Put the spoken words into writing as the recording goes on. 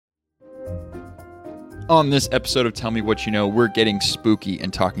On this episode of Tell Me What You Know, we're getting spooky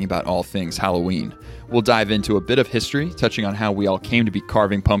and talking about all things Halloween. We'll dive into a bit of history, touching on how we all came to be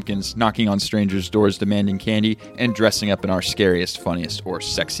carving pumpkins, knocking on strangers' doors demanding candy, and dressing up in our scariest, funniest, or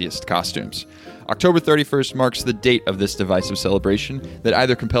sexiest costumes. October 31st marks the date of this divisive celebration that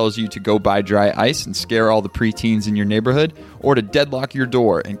either compels you to go buy dry ice and scare all the preteens in your neighborhood, or to deadlock your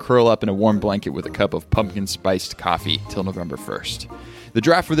door and curl up in a warm blanket with a cup of pumpkin-spiced coffee till November 1st. The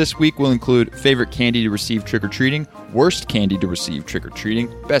draft for this week will include favorite candy to receive trick-or-treating, worst candy to receive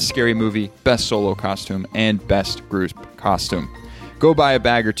trick-or-treating, best scary movie, best solo costume, and best group costume. Go buy a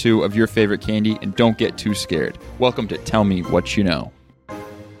bag or two of your favorite candy and don't get too scared. Welcome to Tell Me What You Know.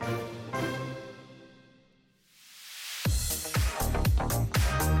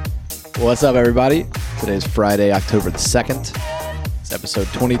 What's up, everybody? Today's Friday, October the 2nd. It's episode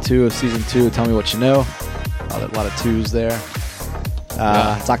 22 of Season 2 of Tell Me What You Know. A lot of twos there.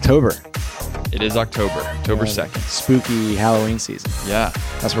 It's October. It is October 2nd. Spooky Halloween season. Yeah.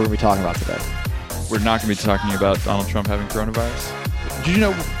 That's what we're going to be talking about today. We're not going to be talking about Donald Trump having coronavirus. Did you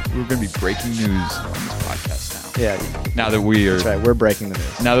know we're going to be breaking news on this podcast now? Yeah. Now that we are... That's right. We're breaking the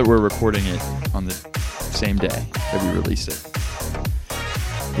news. Now that we're recording it on the same day that we release it.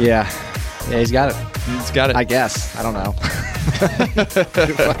 Yeah, he's got it. He's got it. I guess. I don't know.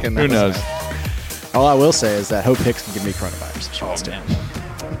 Who knows? All I will say is that Hope Hicks can give me coronavirus if she wants to. Man.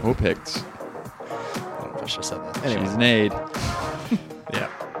 Hope Hicks. I don't know if I should have said that. Anyway. She's an aide. Yeah.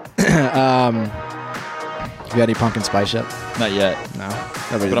 You got any pumpkin spice yet? Not yet. No.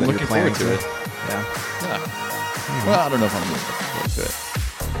 But I'm looking forward to it. Yeah. Mm-hmm. Well, I don't know if I'm looking forward to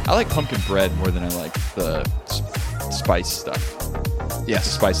it. I like pumpkin bread more than I like the spice stuff. Yes.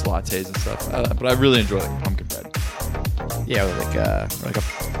 The spice lattes and stuff. But I really enjoy like pumpkin bread. Yeah, with like a,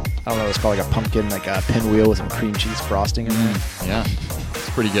 I don't know, it's called like a pumpkin, like a pinwheel with some cream cheese frosting in there. Yeah, it's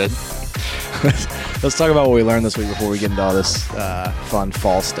pretty good. Let's talk about what we learned this week before we get into all this fun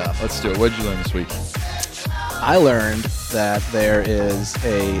fall stuff. Let's do it. What did you learn this week? I learned that there is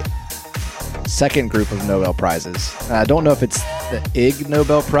a second group of Nobel Prizes. I don't know if it's the Ig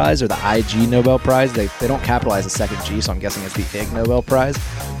Nobel Prize or the IG Nobel Prize. They don't capitalize the second G, so I'm guessing it's the Ig Nobel Prize.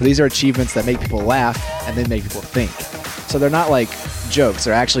 But these are achievements that make people laugh and then make people think. So they're not like jokes.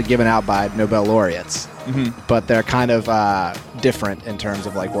 They're actually given out by Nobel laureates. Mm-hmm. But they're kind of different in terms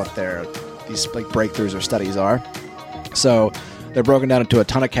of like what these like breakthroughs or studies are. So they're broken down into a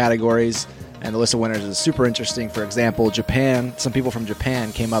ton of categories. And the list of winners is super interesting. For example, Japan, some people from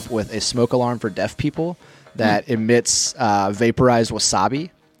Japan came up with a smoke alarm for deaf people that emits vaporized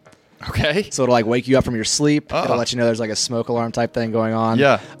wasabi. Okay. So it'll like wake you up from your sleep. It'll let you know there's like a smoke alarm type thing going on.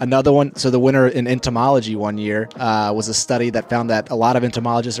 Yeah. Another one, so the winner in entomology one year was a study that found that a lot of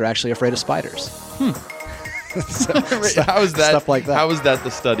entomologists are actually afraid of spiders. How is that? Stuff like that. How is that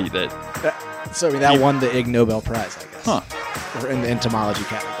the study that? So I mean, that won the Ig Nobel Prize, I guess. Huh. In the entomology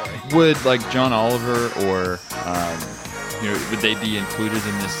category. Would like John Oliver or would they be included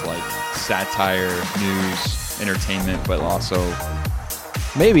in this like satire, news, entertainment, but also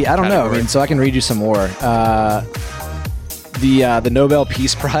maybe, I don't know. category? I mean, so I can read you some more. The Nobel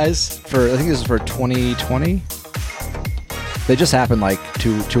Peace Prize for, I think this is for 2020. They just happened like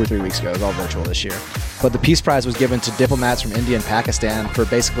two or 3 weeks ago. It was all virtual this year. But the Peace Prize was given to diplomats from India and Pakistan for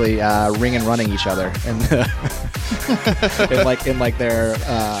basically ring and running each other and in their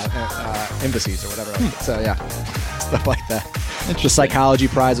embassies or whatever. So yeah, stuff like that. The Psychology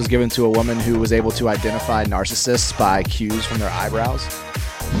Prize was given to a woman who was able to identify narcissists by cues from their eyebrows.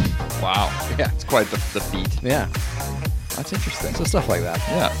 Wow. Yeah, It's quite the feat. yeah. That's interesting. So stuff like that.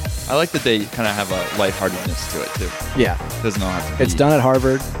 Yeah. I like that they kind of have a lightheartedness to it too. Yeah. It doesn't all have to be. It's done at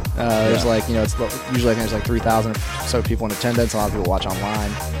Harvard. There's Yeah. like, it's usually I think there's like 3,000 or so people in attendance. A lot of people watch online.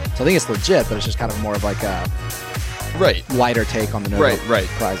 So I think it's legit, but it's just kind of more of like a right. lighter take on the Nobel Right.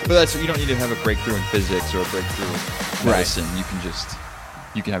 Prizes. But you don't need to have a breakthrough in physics or a breakthrough in medicine.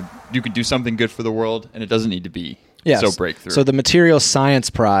 You can do something good for the world, and it doesn't need to be so breakthrough. So the Material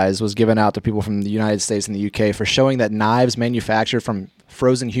Science Prize was given out to people from the United States and the UK for showing that knives manufactured from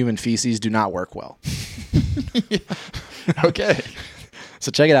frozen human feces do not work well. Okay.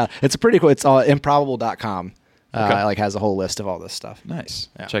 So check it out. It's pretty cool. It's improbable.com. Okay. Like has a whole list of all this stuff. Nice.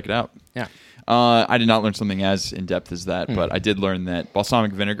 Yeah. Check it out. Yeah. I did not learn something as in-depth as that, but I did learn that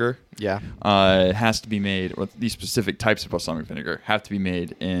balsamic vinegar has to be made, or these specific types of balsamic vinegar have to be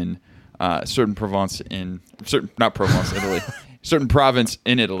made in certain province in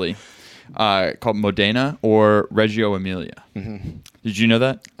Italy called Modena or Reggio Emilia. Mm-hmm. Did you know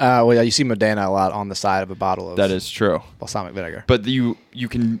that? Well, yeah, you see Modena a lot on the side of a bottle of That is true. balsamic vinegar. But you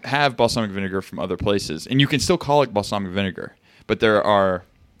can have balsamic vinegar from other places, and you can still call it balsamic vinegar. But there are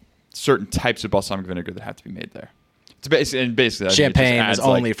certain types of balsamic vinegar that have to be made there. It's basically, I think it just Champagne adds, is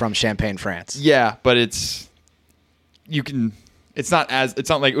only from Champagne, France. Yeah, but it's not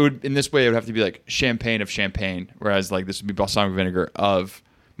like it would, in this way it would have to be like champagne of Champagne, whereas like this would be balsamic vinegar of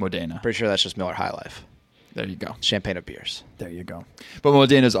Modena. Pretty sure that's just Miller High Life. There you go. Champagne of beers. There you go. But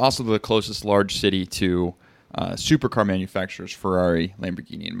Modena is also the closest large city to supercar manufacturers, Ferrari,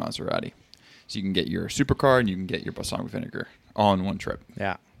 Lamborghini, and Maserati. So you can get your supercar and you can get your balsamic vinegar all in one trip.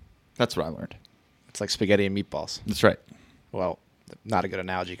 Yeah. That's what I learned. It's like spaghetti and meatballs. That's right. Well, not a good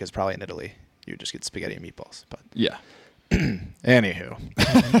analogy because probably in Italy you just get spaghetti and meatballs. But Yeah.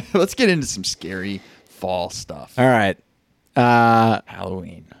 anywho. Let's get into some scary fall stuff. All right.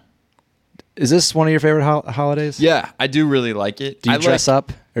 Halloween. Is this one of your favorite holidays? Yeah, I do really like it. Do you dress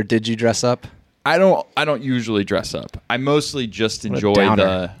up, or did you dress up? I don't usually dress up. I mostly just enjoy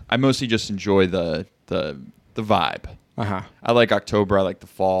the vibe. Uh-huh. I like October. I like the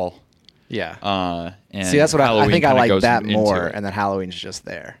fall. Yeah. And see, that's what I think. I kinda like goes that into more, it. and then Halloween's just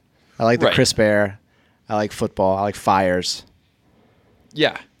there. I like the Right. crisp air. I like football. I like fires.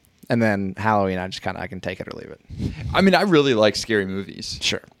 Yeah. And then Halloween, I can take it or leave it. I mean, I really like scary movies.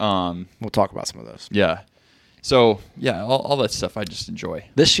 Sure. We'll talk about some of those. Yeah. So yeah, all that stuff I just enjoy.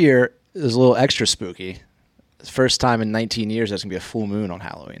 This year is a little extra spooky. It's the first time in 19 years there's going to be a full moon on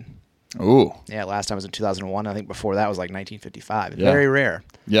Halloween. Ooh. Yeah, last time was in 2001. I think before that was like 1955. Yeah. Very rare.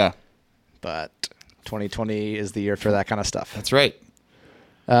 Yeah. But 2020 is the year for that kind of stuff. That's right.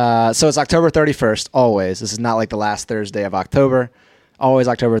 So it's October 31st, always. This is not like the last Thursday of October. Always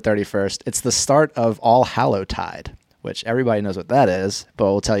October 31st. It's the start of All Hallowtide, which everybody knows what that is, but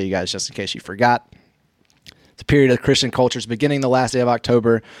we'll tell you guys just in case you forgot. It's a period of Christian cultures beginning the last day of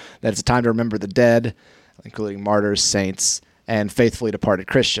October that it's a time to remember the dead, including martyrs, saints, and faithfully departed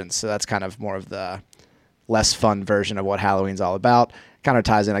Christians. So that's kind of more of the less fun version of what Halloween's all about. Kind of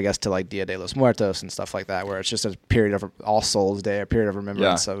ties in, I guess, to like Dia de los Muertos and stuff like that, where it's just a period of All Souls Day, a period of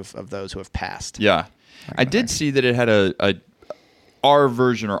remembrance of those who have passed. Yeah. I did see that it had our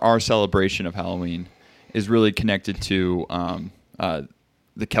version or our celebration of Halloween is really connected to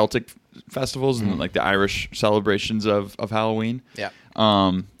the Celtic festivals and like the Irish celebrations of Halloween. Yeah.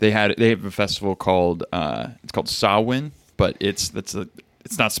 They have a festival called it's called Samhain, but it's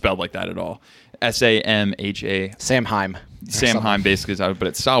not spelled like that at all. Samha. Samhain. Samhain basically is out, but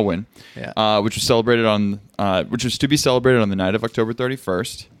it's Samhain, Yeah. which was to be celebrated on the night of October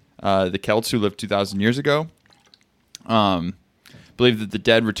 31st. The Celts who lived 2,000 years ago believe that the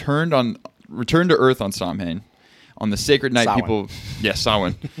dead returned to Earth on Samhain. On the sacred night, Samhain.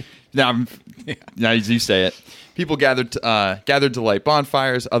 Samhain. Now you say it. People gathered to light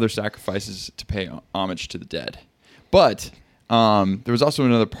bonfires, other sacrifices to pay homage to the dead. But there was also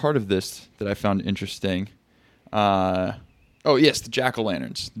another part of this that I found interesting. The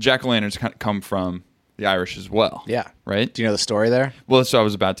jack-o'-lanterns. The jack-o'-lanterns come from the Irish as well. Yeah. Right? Do you know the story there? Well, so I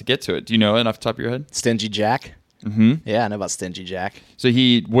was about to get to it. Do you know it off the top of your head? Stingy Jack? Mm-hmm. Yeah, I know about Stingy Jack. So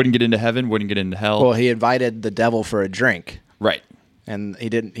he wouldn't get into heaven, wouldn't get into hell. Well, he invited the devil for a drink. Right. And he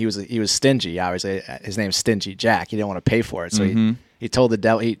didn't. He was stingy. Obviously, his name's Stingy Jack. He didn't want to pay for it, so he told the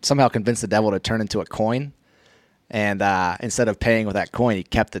devil. He somehow convinced the devil to turn into a coin, and instead of paying with that coin, he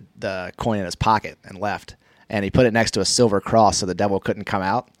kept the coin in his pocket and left. And he put it next to a silver cross, so the devil couldn't come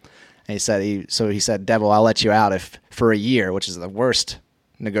out. And he said, "Devil, I'll let you out if for a year," which is the worst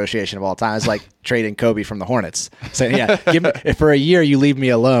negotiation of all time. It's like trading Kobe from the Hornets, saying, "Yeah, if for a year you leave me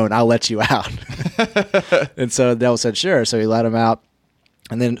alone, I'll let you out." And so the devil said, "Sure." So he let him out.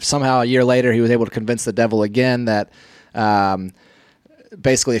 And then somehow a year later, he was able to convince the devil again that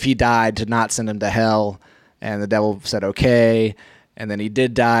basically if he died, to not send him to hell. And the devil said, okay. And then he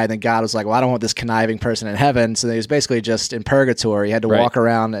did die. And then God was like, well, I don't want this conniving person in heaven. So he was basically just in purgatory. He had to walk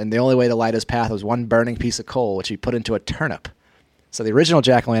around. And the only way to light his path was one burning piece of coal, which he put into a turnip. So the original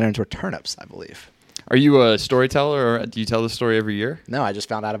jack-o'-lanterns were turnips, I believe. Are you a storyteller, or do you tell the story every year? No, I just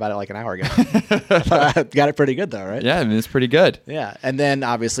found out about it like an hour ago. Got it pretty good, though, right? Yeah, I mean, it's pretty good. Yeah. And then,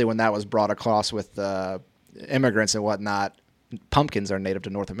 obviously, when that was brought across with immigrants and whatnot, pumpkins are native to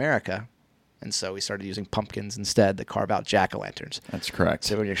North America. And so we started using pumpkins instead to carve out jack-o'-lanterns. That's correct.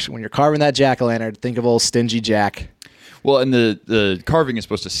 So when you're carving that jack-o'-lantern, think of old Stingy Jack. Well, and the carving is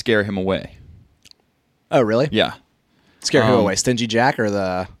supposed to scare him away. Oh, really? Yeah. Scare who away? Stingy Jack or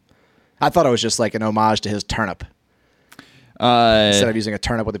the... I thought it was just like an homage to his turnip. Instead of using a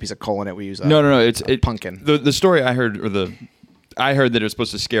turnip with a piece of coal in it, we use no. It's pumpkin. The story I heard, I heard that it was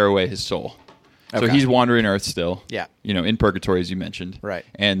supposed to scare away his soul. So he's wandering Earth still. Yeah. In purgatory, as you mentioned. Right.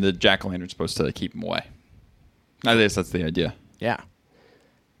 And the jack-o'-lantern's supposed to keep him away. I guess that's the idea. Yeah.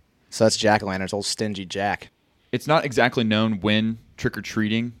 So that's jack-o'-lanterns, old Stingy Jack. It's not exactly known when trick or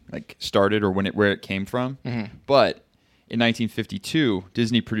treating like started or where it came from. But in 1952,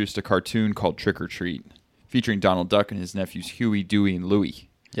 Disney produced a cartoon called Trick or Treat, featuring Donald Duck and his nephews Huey, Dewey, and Louie.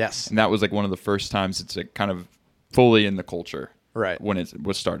 Yes. And that was like one of the first times it's like kind of fully in the culture. Right. When it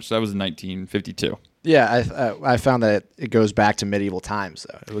was started. So that was in 1952. Yeah, I found that it goes back to medieval times,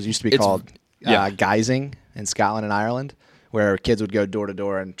 though. It was used to be called guising in Scotland and Ireland, where kids would go door to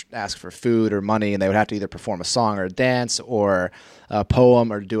door and ask for food or money, and they would have to either perform a song or a dance or a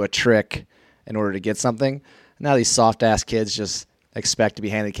poem or do a trick in order to get something. Now these soft-ass kids just expect to be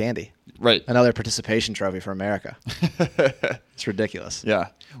handed candy. Right. Another participation trophy for America. It's ridiculous. Yeah.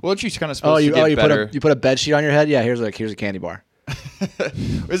 Well, it's kind of supposed to get better. Put a bed sheet on your head? Yeah, here's a candy bar.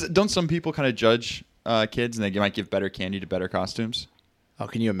 Don't some people kind of judge kids and they might give better candy to better costumes? Oh,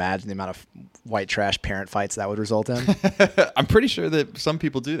 can you imagine the amount of white trash parent fights that would result in? I'm pretty sure that some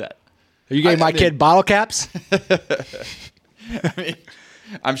people do that. Are you getting my kid bottle caps? I mean,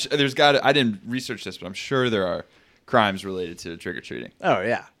 I'm sure I didn't research this, but I'm sure there are crimes related to trick or treating. Oh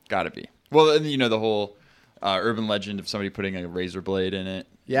yeah, got to be. Well, and the whole urban legend of somebody putting a razor blade in it.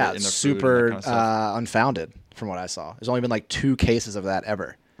 Yeah, in super unfounded from what I saw. There's only been like 2 cases of that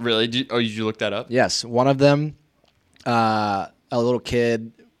ever. Really? Did you look that up? Yes, one of them, a little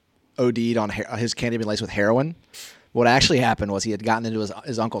kid OD'd on his candy being laced with heroin. What actually happened was he had gotten into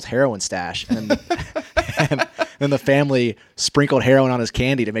his uncle's heroin stash, and then the family sprinkled heroin on his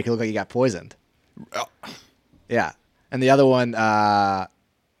candy to make it look like he got poisoned. Yeah, and the other one, but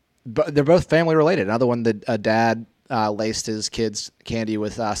they're both family related. Another one, a dad laced his kid's candy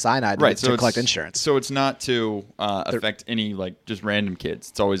with cyanide to collect insurance. So it's not to affect any like just random kids.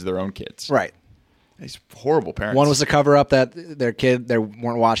 It's always their own kids. Right. These horrible parents. One was to cover up that their kid, they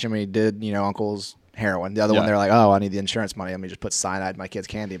weren't watching him when he did, uncle's heroin. The other one, they're like, oh, I need the insurance money. Let me just put cyanide in my kid's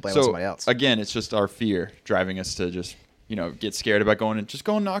candy and blame it on somebody else. Again, it's just our fear driving us to just, get scared about going and just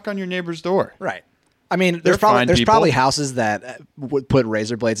go and knock on your neighbor's door. Right. I mean, there's probably houses that would put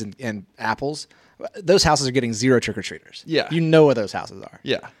razor blades in apples. Those houses are getting 0 trick-or-treaters. Yeah. You know what those houses are.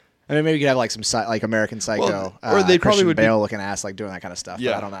 Yeah. I mean, maybe you could have like some like American Psycho, or they probably would Bale looking ass like doing that kind of stuff.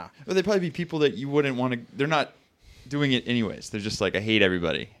 Yeah. But I don't know. Or they'd probably be people that you wouldn't want to. They're not doing it anyways. They're just like, I hate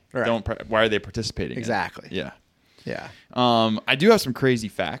everybody. Right. Why are they participating? Exactly. In it? Yeah. Yeah. I do have some crazy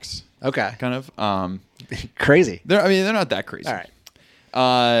facts. Okay. Kind of. Crazy. They're not that crazy. All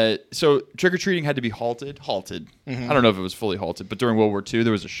right. So trick or treating had to be halted. Mm-hmm. I don't know if it was fully halted, but during World War II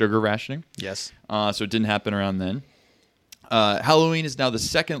there was a sugar rationing. Yes. So it didn't happen around then. Halloween is now the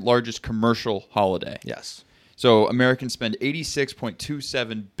second largest commercial holiday. Yes. So Americans spend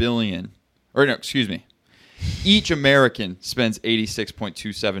 $86.27 billion, or no, excuse me. Each American spends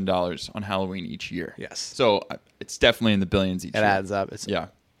 $86.27 on Halloween each year. Yes. So it's definitely in the billions each year. It adds up. It's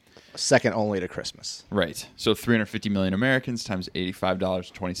second only to Christmas. Right. So 350 million Americans times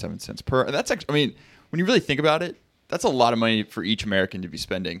 $85.27 per. That's actually, I mean, when you really think about it, that's a lot of money for each American to be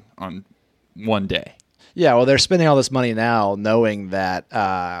spending on one day. Yeah, well, they're spending all this money now knowing that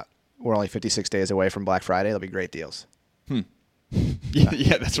we're only 56 days away from Black Friday. There'll be great deals.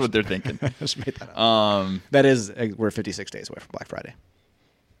 Yeah, that's what they're thinking. Just made that up. That is, we're 56 days away from Black Friday.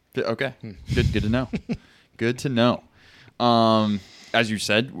 Okay. Good to know. Good to know. As you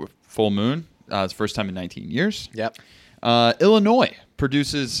said, full moon. It's the first time in 19 years. Yep. Illinois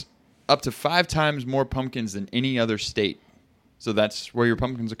produces up to 5 times more pumpkins than any other state. So that's where your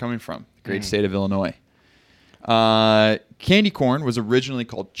pumpkins are coming from. The great state of Illinois. Candy corn was originally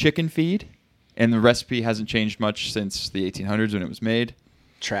called chicken feed, and the recipe hasn't changed much since the 1800s when it was made.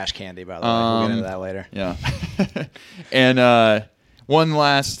 Trash candy, by the way. We'll get into that later. Yeah. And one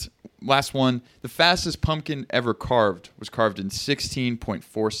last one. The fastest pumpkin ever carved was carved in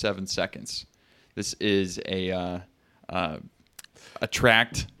 16.47 seconds. This is a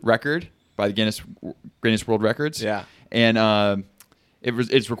tracked record by the Guinness World Records. Yeah. And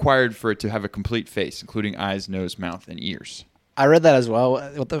it's required for it to have a complete face, including eyes, nose, mouth, and ears. I read that as well.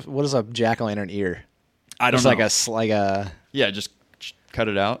 What is a jack-o'-lantern ear? I don't know. It's like a Yeah, just cut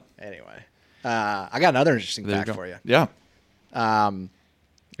it out. Anyway, I got another interesting fact for you. Yeah.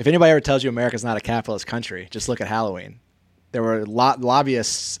 If anybody ever tells you America's not a capitalist country, just look at Halloween. There were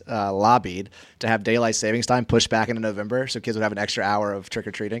lobbyists lobbied to have daylight savings time pushed back into November so kids would have an extra hour of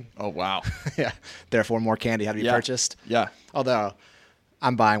trick-or-treating. Oh, wow. Yeah. Therefore, more candy had to be purchased. Yeah. Although,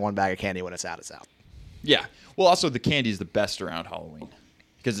 I'm buying one bag of candy when it's out, it's out. Yeah. Well, also, the candy is the best around Halloween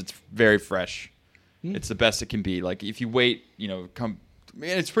because it's very fresh. It's the best it can be. Like, if you wait,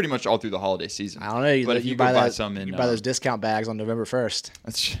 it's pretty much all through the holiday season. I don't know. But if you buy some in... You buy those discount bags on November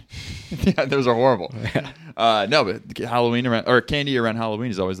 1st. Yeah, those are horrible. Yeah. No, but Halloween candy around Halloween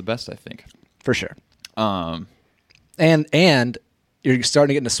is always the best, I think. For sure. Um, And you're starting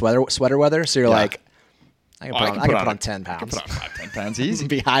to get into sweater weather, so you're Yeah. like, I can put on 10 I can pounds. put on 5, 10 pounds easy.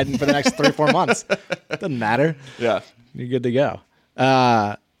 Be hiding for the next 3-4 months. Doesn't matter. Yeah. You're good to go.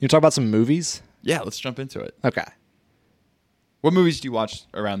 You talk about some movies? Yeah, let's jump into it. Okay. What movies do you watch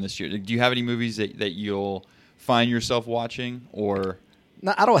around this year? Do you have any movies that you'll find yourself watching, or?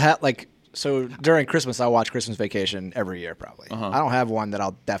 No, I don't have so during Christmas I watch Christmas Vacation every year probably. Uh-huh. I don't have one that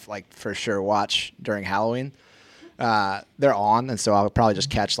I'll for sure watch during Halloween. They're on, and so I'll probably just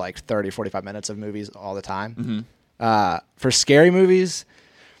catch 30, 45 minutes of movies all the time. Mm-hmm. For scary movies,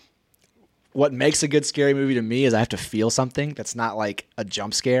 what makes a good scary movie to me is I have to feel something that's not like a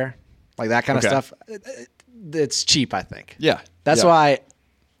jump scare, like that kind of Okay. stuff. It's cheap, I think. Yeah. That's Yeah. why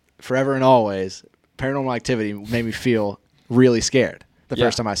Forever and Always, Paranormal Activity made me feel really scared the Yeah.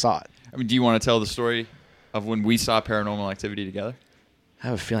 first time I saw it. I mean, do you want to tell the story of when we saw Paranormal Activity together? I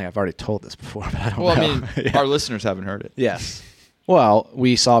have a feeling I've already told this before, but I don't Well, know. I mean, Yeah. our listeners haven't heard it. Yes. Well,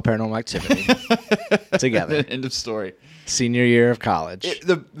 we saw Paranormal Activity together. End of story. Senior year of college.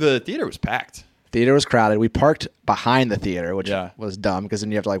 The theater was packed. Theater was crowded. We parked behind the theater, which Yeah. was dumb because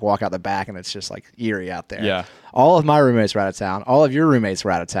then you have to walk out the back and it's just eerie out there. Yeah. All of my roommates were out of town. All of your roommates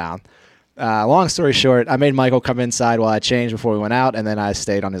were out of town. Long story short, I made Michael come inside while I changed before we went out, and then I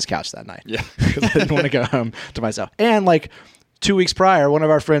stayed on his couch that night. Yeah. Because I didn't want to go home to myself. And 2 weeks prior, one of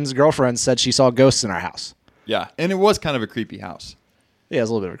our friends' girlfriends said she saw ghosts in our house. Yeah, and it was kind of a creepy house. Yeah, it was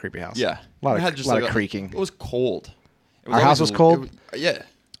a little bit of a creepy house. Yeah, A lot It of, had just lot like of creaking. It was cold. It Our house always was cold? Yeah.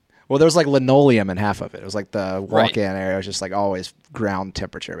 Well, there was linoleum in half of it. It was the Right. walk-in area. It was just always ground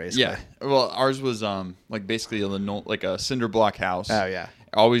temperature, basically. Yeah. Well, ours was basically a cinder block house. Oh, yeah.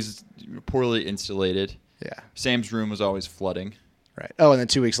 Always poorly insulated. Yeah. Sam's room was always flooding. Right. Oh, and then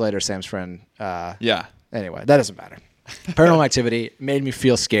 2 weeks later, Sam's friend. Yeah. Anyway, that doesn't matter. Paranormal Activity made me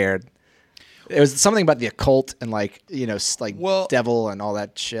feel scared. It was something about the occult and Well- devil and all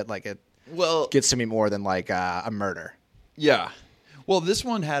that shit. It Well, gets to me more than a murder. yeah. Well, this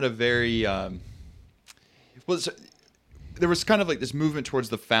one had a very there was kind of this movement towards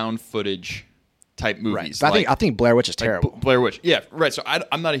the found footage type movies. But I think Blair Witch is terrible. Blair Witch. Yeah, right. So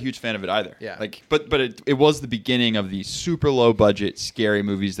I'm not a huge fan of it either. Yeah. But it was the beginning of the super low budget scary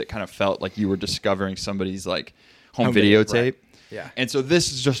movies that kind of felt like you were discovering somebody's home videotape. Right. Yeah. And so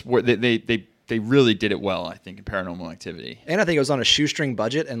this is just where they really did it well, I think, in Paranormal Activity. And I think it was on a shoestring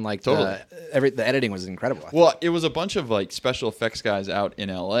budget, and Totally. the editing was incredible. Well, it was a bunch of special effects guys out in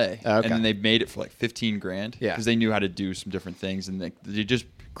LA, Oh, okay. and then they made it for $15,000 Yeah. because they knew how to do some different things, and they just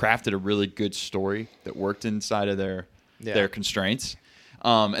crafted a really good story that worked inside of their constraints.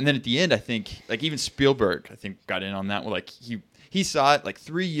 And then at the end, I think even Spielberg, I think, got in on that. He saw it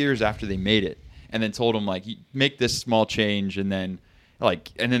 3 years after they made it, and then told him you make this small change, and then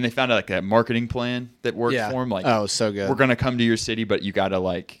and then they found out that marketing plan that worked for him. Oh, so good. We're gonna come to your city, but you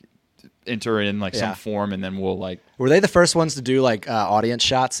gotta enter in Yeah. some form, and then we'll Were they the first ones to do audience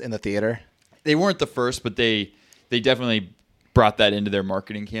shots in the theater? They weren't the first, but they definitely brought that into their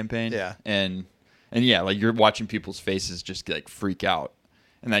marketing campaign. Yeah. And yeah, you're watching people's faces just freak out,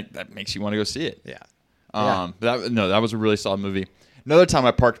 and that makes you want to go see it. Yeah. That was a really solid movie. Another time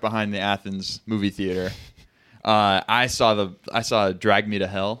I parked behind the Athens movie theater. I saw Drag Me to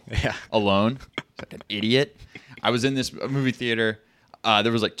Hell alone, like an idiot. I was in this movie theater.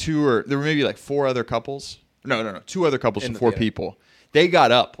 There was there were maybe 4 other couples. No, 2 other couples and 4 people. They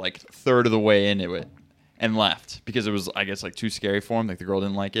got up a third of the way into it and left because it was, I guess, too scary for them. The girl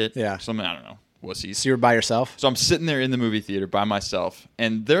didn't like it. Yeah. Something, I don't know. Wussies. So you were by yourself? So I'm sitting there in the movie theater by myself,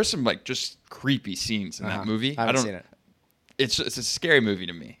 and there's some just creepy scenes in that movie. I haven't seen it. It's a scary movie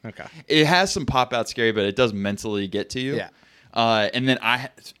to me. Okay. It has some pop out scary, but it does mentally get to you. Yeah. And then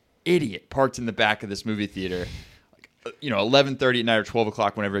idiot parked in the back of this movie theater, 11:30 at night or 12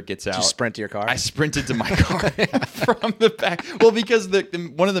 o'clock whenever it gets out. Did you sprint to your car? I sprinted to my car from the back. Well, because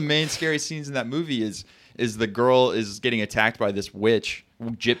one of the main scary scenes in that movie is the girl is getting attacked by this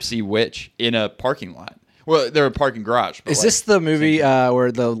gypsy witch in a parking lot. Well, they're a parking garage. But Is this the movie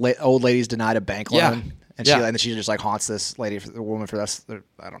where the old lady's denied a bank loan? Yeah. And Yeah. and she just haunts this the woman for this.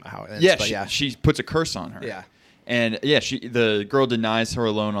 I don't know how it ends. Yeah, but she puts a curse on her. Yeah. And the girl denies her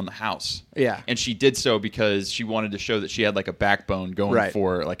a loan on the house. Yeah. And she did so because she wanted to show that she had a backbone going Right.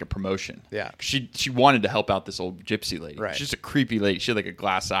 for a promotion. Yeah. She wanted to help out this old gypsy lady. Right. She's just a creepy lady. She had a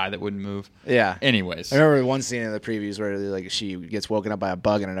glass eye that wouldn't move. Yeah. Anyways. I remember one scene in the previews where she gets woken up by a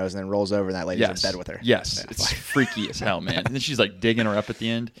bug in her nose and then rolls over and that lady's in bed with her. Yes. Yeah. It's freaky as hell, man. And then she's digging her up at the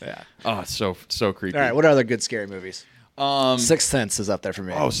end. Yeah. Oh, it's so creepy. All right. What are other good scary movies? Sixth Sense is up there for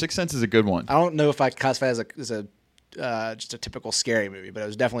me. Oh, Sixth Sense is a good one. I don't know if I classify it as a just a typical scary movie, but it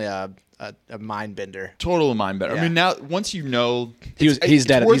was definitely a mind bender. Total mind bender. Yeah. I mean, now once you know, He's dead. He's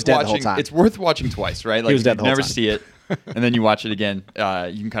dead the whole time. It's worth watching twice, right? Like was dead the you whole never time. see it, and then you watch it again.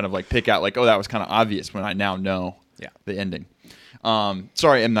 You can kind of like pick out like, oh, that was kind of obvious when I now know the ending.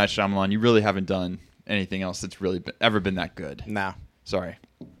 Sorry, M. Night Shyamalan, you really haven't done anything else that's really ever been that good. No. Sorry.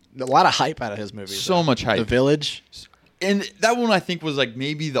 A lot of hype out of his movies. So much hype. The Village. And that one I think was like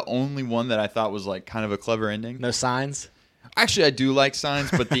maybe the only one that I thought was like kind of a clever ending. No Signs. Actually, I do like Signs,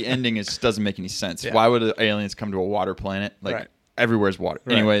 but the ending doesn't make any sense. Yeah. Why would aliens come to a water planet? Like Right. everywhere's water.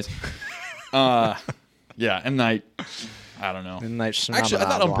 Right. Anyways, yeah, M. Night. I don't know. M. Night Shyamalan. Actually, I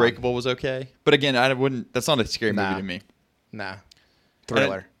thought Unbreakable was okay, but again, I wouldn't. That's not a scary movie to me. Nah.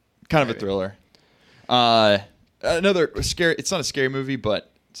 Thriller. Kind of a thriller. Another scary. It's not a scary movie,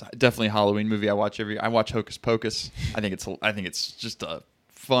 but it's definitely a Halloween movie. I watch Hocus Pocus. I think it's just a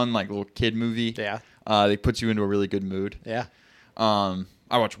fun like little kid movie. Yeah. It puts you into a really good mood. Yeah. I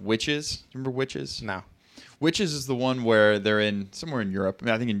watch Witches. Remember Witches? No. Witches is the one where they're somewhere in Europe. I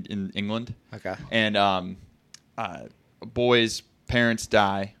mean, I think in England. Okay. And a boy's parents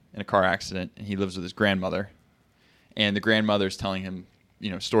die in a car accident, and he lives with his grandmother. And the grandmother's telling him,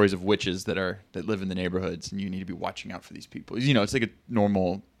 stories of witches that live in the neighborhoods, and you need to be watching out for these people. It's like a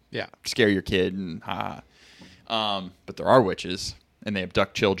normal, scare your kid and but there are witches, and they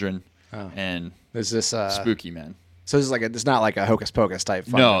abduct children, and is this spooky, man. So this is it's not like a Hocus Pocus type.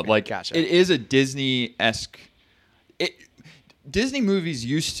 No, movie. like Gotcha. it is a Disney-esque. Disney movies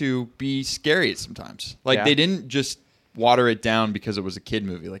used to be scary sometimes. Like they didn't just water it down because it was a kid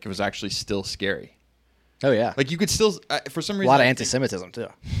movie. Like it was actually still scary. Oh yeah. Like you could still, for some reason, a lot of anti-Semitism too.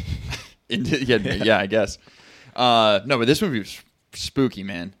 yeah, I guess. No, but this movie was spooky,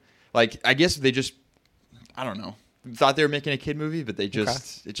 man. Like I guess they just, I don't know, thought they were making a kid movie, but it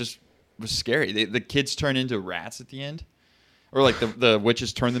just was scary. The kids turn into rats at the end, or like the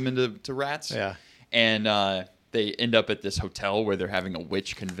witches turn them into rats. Yeah. And they end up at this hotel where they're having a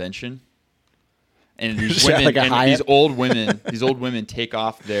witch convention. And these women, like these old women take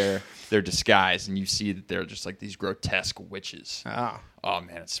off their disguise, and you see that they're just like these grotesque witches. Oh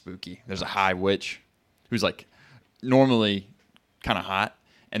man, it's spooky. There's a high witch who's like normally kind of hot,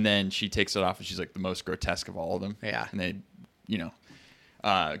 and then she takes it off, and she's like the most grotesque of all of them. Yeah. And they,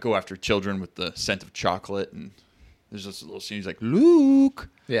 go after children with the scent of chocolate, and there's this little scene. He's like, Luke.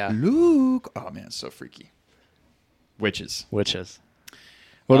 Yeah. Luke. Oh man, it's so freaky. Witches.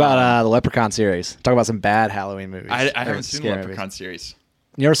 What about the Leprechaun series? Talk about some bad Halloween movies. I haven't seen the Leprechaun series.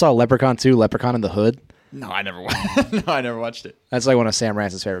 You ever saw Leprechaun 2, Leprechaun in the Hood? No, I never watched it. That's like one of Sam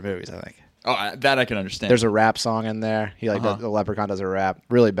Ranson's favorite movies, I think. Oh, that I can understand. There's a rap song in there. He the Leprechaun does a rap.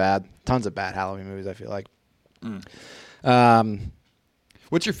 Really bad. Tons of bad Halloween movies, I feel like.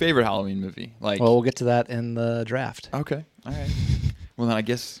 What's your favorite Halloween movie? Well, we'll get to that in the draft. Okay. All right. Well, then I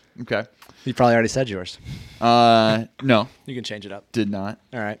guess, okay. You probably already said yours. No. You can change it up. Did not.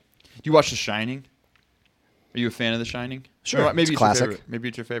 All right. Do you watch The Shining? Are you a fan of The Shining? Sure. Maybe it's classic. Maybe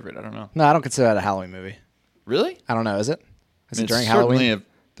it's your favorite. I don't know. No, I don't consider that a Halloween movie. Really? I don't know. Is it? Is it during it's Halloween?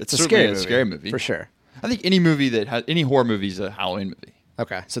 It's a scary movie. For sure. I think any movie that has any horror movie is a Halloween movie.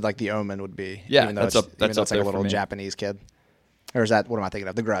 Okay. So like The Omen would be. Yeah, even though that's up it's like there a for little me. Japanese kid. Or is that, what am I thinking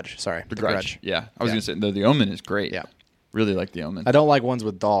of? The Grudge. Sorry. The Grudge. Yeah. I was going to say, The Omen is great. Yeah. Really like The Omen. I don't like ones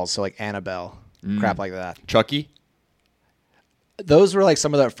with dolls, so like Annabelle. Crap like that. Chucky? Those were like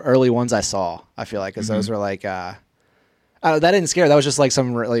some of the early ones I saw, I feel like, because those were like, that didn't scare. That was just like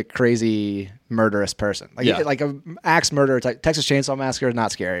some like crazy murderous person. Like a axe murder type. Texas Chainsaw Massacre is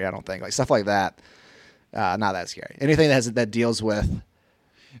not scary, I don't think. Like stuff like that, not that scary. Anything that deals with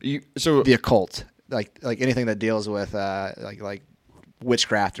the occult, like anything that deals with like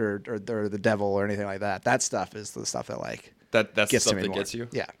witchcraft or the devil or anything like that. That stuff is the stuff that like that's gets the stuff to me that more. gets you?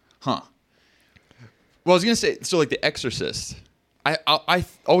 Yeah. Huh. Well, I was gonna say, so like The Exorcist. I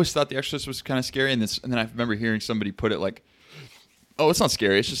always thought The Exorcist was kind of scary, and then I remember hearing somebody put it like, "Oh, it's not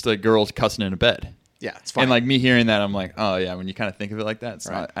scary. It's just a girl cussing in a bed." Yeah, it's fine. And like me hearing that, I'm like, "Oh yeah." When you kind of think of it like that, it's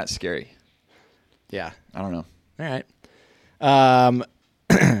not that scary. Yeah. I don't know. All right. I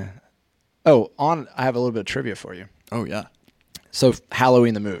have a little bit of trivia for you. Oh yeah. So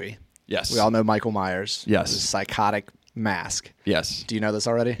Halloween the movie. Yes. We all know Michael Myers. Yes. His psychotic mask. Yes. Do you know this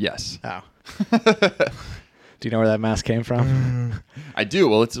already? Yes. Oh. Do you know where that mask came from? I do.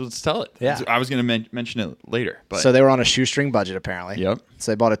 Well, let's tell it. Yeah. I was going to mention it later, but So they were on a shoestring budget, apparently. Yep.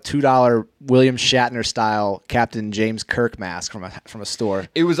 So they bought a $2 William Shatner style Captain James Kirk mask from a store.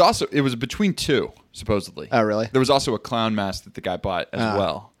 it was between two, supposedly. Oh, really? There was also a clown mask that the guy bought as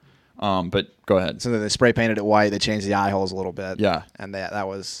well. But go ahead. So they spray painted it white. They changed the eye holes a little bit. Yeah. And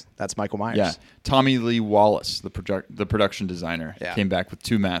that's Michael Myers. Yeah. Tommy Lee Wallace, the production designer, came back with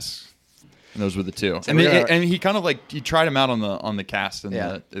 2 masks, and those were the 2. So and he kind of like he tried him out on the cast and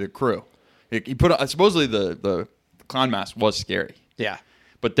the crew. He put supposedly the clown mask was scary. Yeah.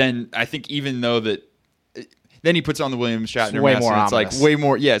 But then I think even though that. Then he puts on the William Shatner way mask, more and it's ominous. like way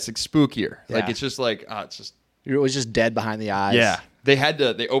more. Yeah, it's like spookier. Yeah. Like it's just like it's just. It was just dead behind the eyes. Yeah,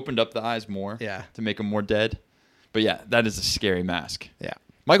 they opened up the eyes more. Yeah. To make them more dead. But yeah, that is a scary mask. Yeah.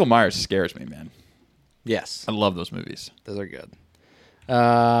 Michael Myers scares me, man. Yes. I love those movies. Those are good.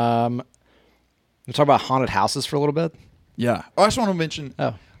 We'll talk about haunted houses for a little bit. Yeah. Oh, I just want to mention.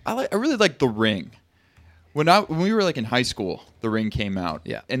 Oh. I really like The Ring. When we were like in high school, The Ring came out.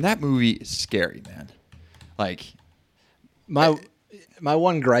 Yeah. And that movie is scary, man. Like. My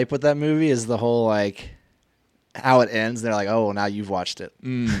one gripe with that movie is the whole like how it ends. They're like, "Oh, now you've watched it."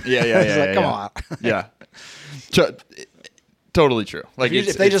 Yeah. It's like, come on. Yeah. Totally true. Like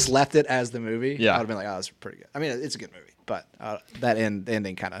if they just left it as the movie, Yeah. I'd have been like, "Oh, that's pretty good." I mean, it's a good movie, but that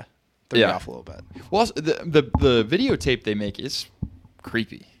ending kind of threw me off a little bit. Well, also, the videotape they make is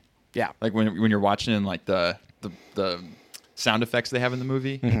creepy. Yeah. Like when you're watching in like the sound effects they have in the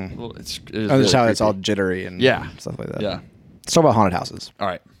movie. Well, it's Just really how it's creepy. all jittery and stuff like that. Yeah. Let's talk about haunted houses. All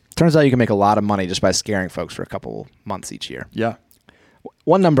right. Turns out you can make a lot of money just by scaring folks for a couple months each year. Yeah.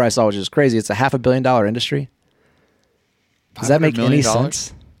 One number I saw, which is crazy, it's a $500 million industry. Does that make $500 any million?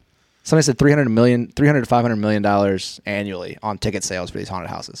 sense? Somebody said $300 to $500 million annually on ticket sales for these haunted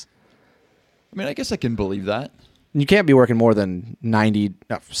houses. I mean, I guess I can believe that. You can't be working more than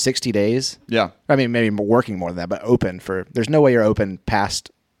 60 days. Yeah. I mean, maybe working more than that, but open for. There's no way you're open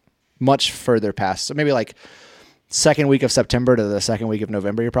much further past. So maybe like second week of September to the second week of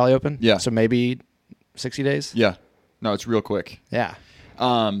November, you're probably open. Yeah. So maybe 60 days. Yeah. No, it's real quick. Yeah.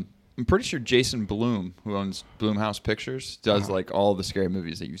 I'm pretty sure Jason Blum, who owns Blumhouse Pictures, does like all the scary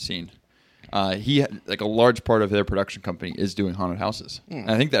movies that you've seen. He like a large part of their production company is doing haunted houses. And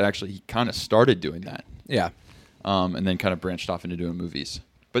I think that actually he kind of started doing that. Yeah. And then kind of branched off into doing movies.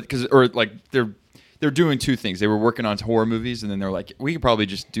 But they're doing 2 things. They were working on horror movies, and then they're like, we could probably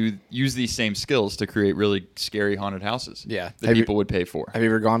just use these same skills to create really scary haunted houses. Yeah. That people would pay for. Have you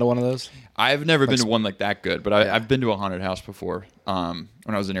ever gone to one of those? I've never been to one like that good, but Yeah. I've been to a haunted house before. When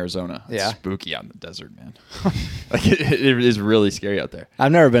I was in Arizona. It's Yeah. spooky out in the desert, man. Like it is really scary out there.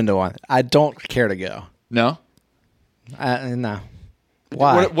 I've never been to one. I don't care to go. No. No.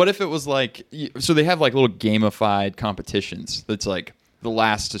 Why? What if it was like, so they have like little gamified competitions that's like the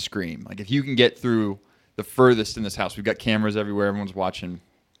last to scream. Like if you can get through the furthest in this house, we've got cameras everywhere, everyone's watching,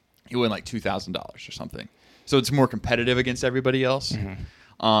 you win like $2,000 or something. So it's more competitive against everybody else.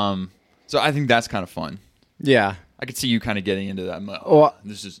 So I think that's kind of fun. Yeah. I could see you kind of getting into that mode. Well-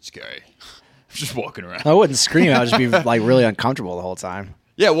 This isn't scary. I'm just walking around. I wouldn't scream. I would just be like really uncomfortable the whole time.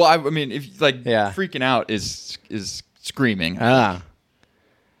 Yeah, well, I mean, if like Yeah. freaking out is screaming. Ah.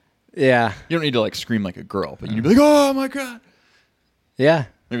 Yeah. You don't need to like scream like a girl, but you'd be like, "Oh my god!" Yeah.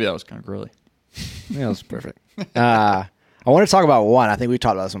 Maybe that was kind of girly. Yeah, it was perfect. I want to talk about one. I think we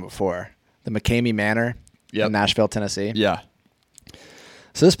talked about this one before. The McCamey Manor in Nashville, Tennessee. Yeah,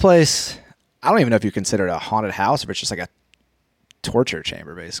 So this place, I don't even know if you consider it a haunted house, or it's just like a torture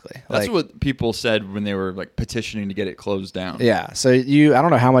chamber, basically. that's Like, what people said when they were like petitioning to get it closed down. Yeah. So I don't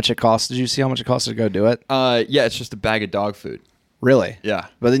know how much it costs. Did you see how much it costs to go do it? Yeah, it's just a bag of dog food. Really? Yeah,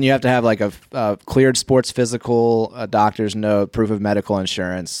 But then you have to have like a cleared sports physical, a doctor's note, proof of medical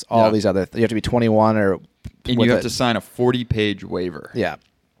insurance, all these other. You have to be 21 or. and you have to sign a 40-page waiver. Yeah.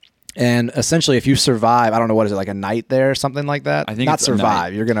 And essentially, if you survive, I don't know what is it, like a night there or something like that. I think not it's a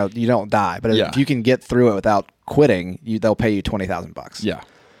survive. night. You don't die. But Yeah. if you can get through it without quitting, they'll pay you $20,000. Yeah,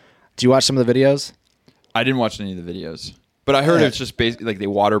 Do you watch some of the videos? I didn't watch any of the videos, but I heard it's just basically like they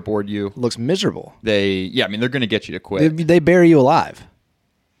waterboard you. It looks miserable. I mean, they're going to get you to quit. They bury you alive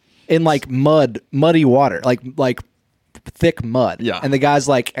in like muddy water, like thick mud. Yeah. And the guy's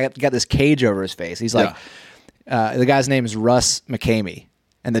like got this cage over his face. He's like, the guy's name is Russ McCamey,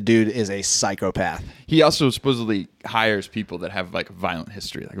 and the dude is a psychopath. He also supposedly hires people that have like a violent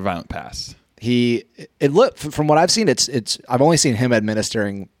history, like a violent past. From what I've seen, I've only seen him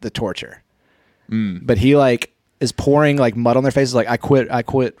administering the torture, but he like is pouring like mud on their faces. Like, I quit,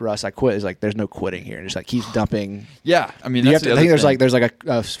 Russ, I quit. He's like, there's no quitting here. And just like keeps dumping. Yeah, I mean, You that's have to, the I think other there's thing.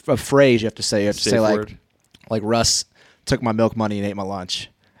 like a phrase you have to say. You have to Safe say word. like Russ took my milk money and ate my lunch.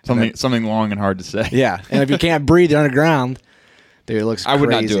 something long and hard to say. Yeah, and if you can't breathe underground, dude, it looks. I would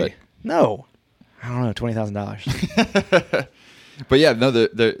not do crazy. it. No, I don't know, $20,000. But yeah, no,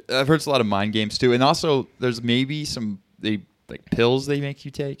 I've heard it's a lot of mind games too, and also there's maybe some like pills they make you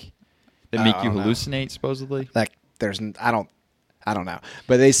take. that make you don't know. hallucinate, supposedly. Like I don't know.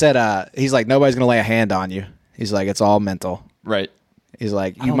 But they said he's like, nobody's gonna lay a hand on you. He's like, it's all mental. Right. He's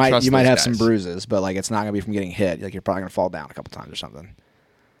like, I you don't might trust those have guys. some bruises, but like it's not gonna be from getting hit. Like you're probably gonna fall down a couple times or something.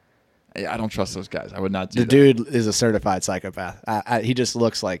 I don't trust those guys. I would not do The that. dude is a certified psychopath. He just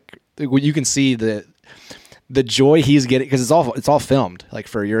looks like you can see the joy he's getting because it's all filmed like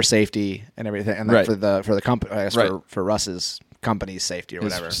for your safety and everything, and Right. for the company, I guess Right. for Russ's company's safety or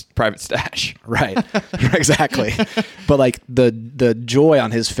His whatever. private stash. Right. Exactly. But like the joy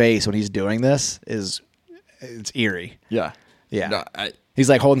on his face when he's doing this it's eerie. Yeah. Yeah. No, He's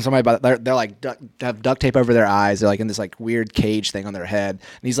like holding somebody by they're like have duct tape over their eyes. They're like in this like weird cage thing on their head, and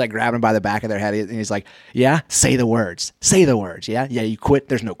he's like grabbing them by the back of their head, and he's like, "Yeah, say the words, yeah, you quit.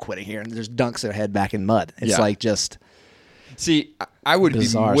 There's no quitting here." And there's dunks their head back in mud. It's Yeah. like just See, I would be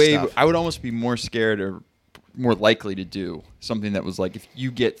Bizarre way. stuff. I would almost be more scared or more likely to do something that was like, if you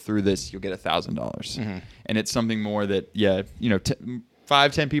get through this, you'll get $1,000, and it's something more that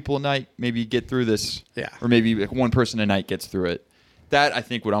 5-10 people a night maybe get through this, Yeah. or maybe like one person a night gets through it. That I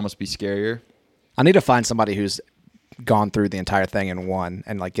think would almost be scarier. I need to find somebody who's gone through the entire thing and won,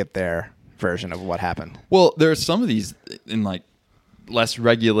 and like get their version of what happened. Well, there are some of these in like less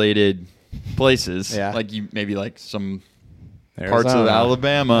regulated places, Yeah. like you maybe like some parts of Arizona.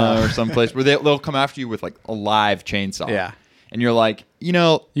 Alabama or someplace where they'll come after you with like a live chainsaw. Yeah. And you're like,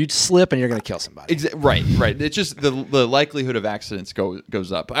 You'd slip and you're gonna kill somebody. right. It's just the likelihood of accidents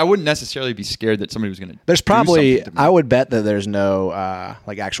goes up. I wouldn't necessarily be scared that somebody was going to. There's probably I would bet that there's no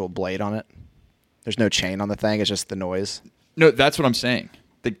like actual blade on it. There's no chain on the thing. It's just the noise. No, that's what I'm saying.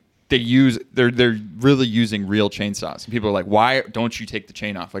 They're really using real chainsaws. And people are like, why don't you take the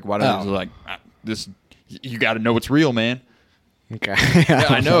chain off? Like, why don't you like this? You got to know it's real, man. Okay. Yeah,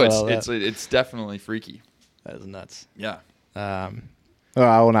 I know Well, it's definitely freaky. that is nuts. Yeah. Well,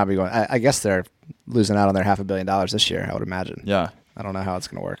 I will not be going. I guess they're losing out on their $500 million this year. I would imagine. Yeah. I don't know how it's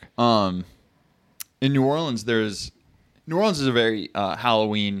going to work. In New Orleans, New Orleans is a very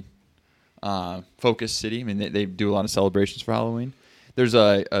Halloween focused city. I mean, they do a lot of celebrations for Halloween. There's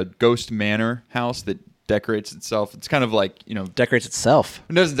a ghost manor house that decorates itself. It's kind of like, Decorates itself.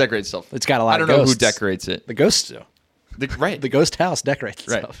 it doesn't decorate itself. It's got a lot I don't of know who ghosts. decorates it. The ghosts do. Right. The ghost house decorates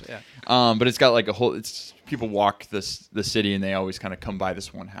Right. itself. Yeah. But it's got like a whole. It's people walk the city and they always kind of come by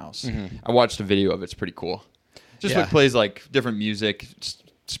this one house. Mm-hmm. I watched a video of it. It's pretty cool. Just Yeah. like plays like different music, it's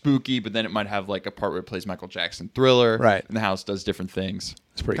spooky, but then it might have like a part where it plays Michael Jackson Thriller. Right. And the house does different things.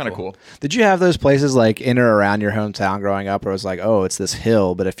 It's pretty kind of cool. Did you have those places like in or around your hometown growing up, where it was like, oh, it's this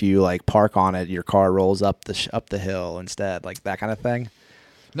hill, but if you like park on it, your car rolls up the hill instead, like that kind of thing?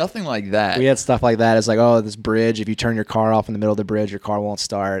 Nothing like that. We had stuff like that. It's like, oh, this bridge. If you turn your car off in the middle of the bridge, your car won't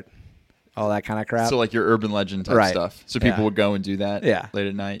start. All that kind of crap. So like your urban legend type Right. stuff. So people Yeah. would go and do that. Yeah. Late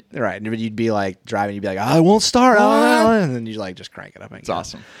at night. Right. And you'd be like driving, you'd be like, oh, it won't start. And then you like just crank it up. It's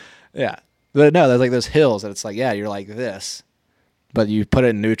awesome. Yeah. But no, there's like those hills that it's like, yeah, you're like this, but you put it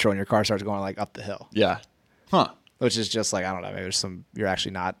in neutral and your car starts going like up the hill, Yeah. Huh. which is just like, I don't know, maybe there's you're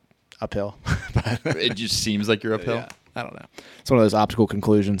actually not uphill. But It just seems like you're uphill. yeah, I don't know. It's one of those optical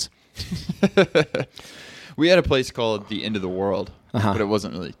conclusions. We had a place called the End of the World, Uh-huh. but it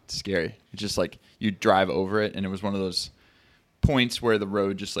wasn't really scary. It's just like you drive over it, and it was one of those points where the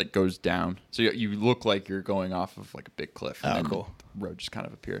road just like goes down. So you look like you're going off of like a big cliff. And Oh, then cool. The road just kind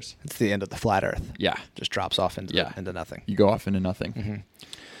of appears. It's the end of the flat earth. Yeah. Just drops off into, Yeah. into nothing. You go off into nothing. Mm-hmm.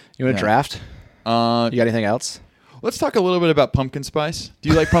 You want to Yeah. draft? You got anything else? Let's talk a little bit about pumpkin spice. Do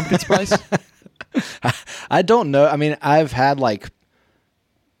you like pumpkin spice? I don't know. I mean, I've had like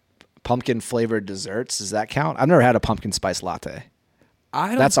pumpkin flavored desserts. Does that count? I've never had a pumpkin spice latte. I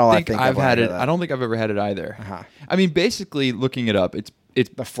don't That's all I think think I've of when I had hear it. that. I don't think I've ever had it either. Uh-huh. I mean, basically, looking it up, it's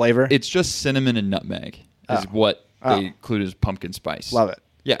The flavor? it's just cinnamon and nutmeg is Oh. what Oh. they include as pumpkin spice. Love it.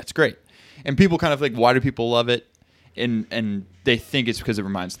 Yeah, it's great. And people kind of like, why do people love it? And they think it's because it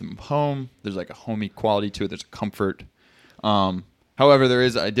reminds them of home. There's like a homey quality to it. There's a comfort. However,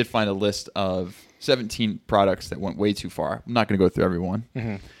 I did find a list of 17 products that went way too far. I'm not going to go through every one.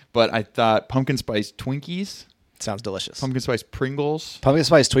 Mm-hmm. But I thought pumpkin spice Twinkies, Sounds delicious. pumpkin spice Pringles. Pumpkin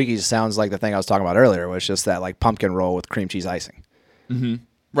spice Twinkies sounds like the thing I was talking about earlier, which is just that like pumpkin roll with cream cheese icing.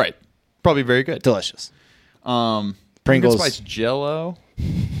 Right. Probably very good. Delicious. Pringles. Pringles. Pumpkin spice Jello.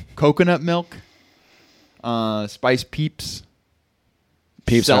 Coconut milk. Spice Peeps.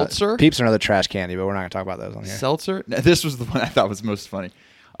 Peeps Seltzer? Peeps are another trash candy, but we're not going to talk about those on here. Seltzer. No, this was the one I thought was most funny.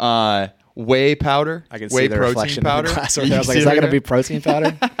 Whey powder. I can whey see the reflection powder. in the glass You over there. I can was like, see is it that right going to be there? protein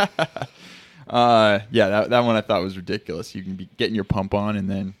powder? Yeah, that one I thought was ridiculous. You can be getting your pump on and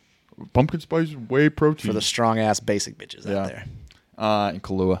then pumpkin spice whey protein. For the strong ass basic bitches Yeah. out there. And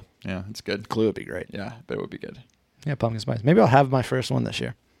Kahlua. Yeah, it's good. Glue would be great. Yeah, but it would be good. Yeah, pumpkin spice. Maybe I'll have my first one this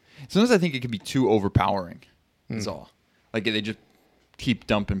year. Sometimes I think it can be too overpowering. Is all. Like they just keep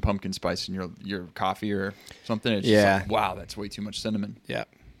dumping pumpkin spice in your coffee or something. It's just like, wow, that's way too much cinnamon. Yeah,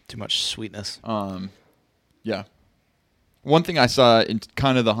 too much sweetness. Yeah. One thing I saw in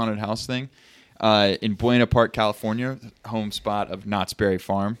kind of the haunted house thing, in Buena Park, California, home spot of Knott's Berry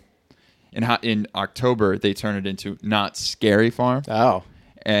Farm. In October, they turn it into Knott's Scary Farm. Oh.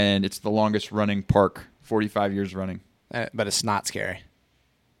 And it's the longest running park, 45 years running. But it's not scary.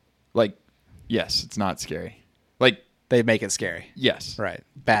 Like, yes, it's not scary. Like, they make it scary. Yes. Right.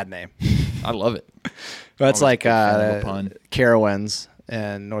 Bad name. I love it. But it's like pun. Carowinds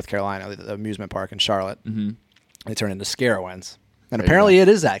in North Carolina, the amusement park in Charlotte. Mm-hmm. They turn into Scarowinds. And There apparently it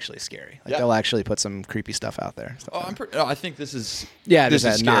is actually scary. Like Yeah. They'll actually put some creepy stuff out there. I think this is This this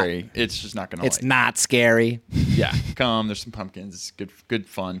is is not- scary. It's just not gonna. It's not scary. Yeah, come. There's some pumpkins. It's good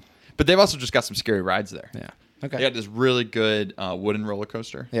fun. But they've also just got some scary rides there. Yeah. Okay. They got this really good wooden roller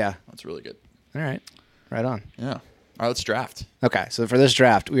coaster. Yeah. That's really good. All right. Right on. Yeah. All right, let's draft. Okay, so for this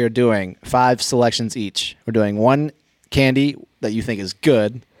draft, we are doing 5 selections each. We're doing one candy that you think is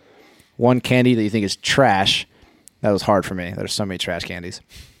good, one candy that you think is trash. That was hard for me. There's so many trash candies.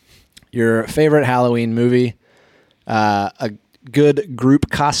 Your favorite Halloween movie, a good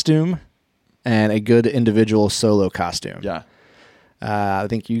group costume, and a good individual solo costume. Yeah. I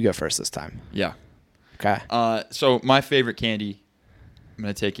think you go first this time. Yeah. Okay. So my favorite candy, I'm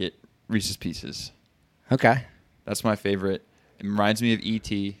gonna take it Reese's Pieces. Okay. That's my favorite. It reminds me of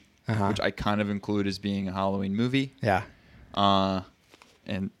E.T., Uh-huh. which I kind of include as being a Halloween movie. Yeah.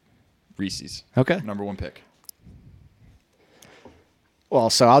 And Reese's. Okay. Number 1 pick. Well,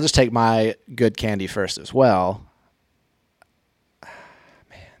 so I'll just take my good candy first as well.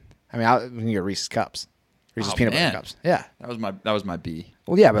 Man, we can get Reese's Cups, Reese's peanut butter cups. Yeah. That was my B.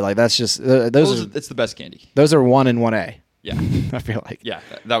 Well, yeah, but like that's just It's the best candy. those are 1 and 1A. Yeah. I feel like. Yeah.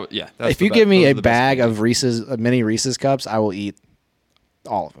 That's If the you best- give me those a are the best bag candy. of Reese's mini Reese's cups, I will eat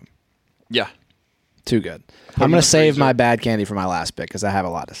all of them. Yeah. Too good. them I'm in going the to save freezer. my bad candy for my last pick because I have a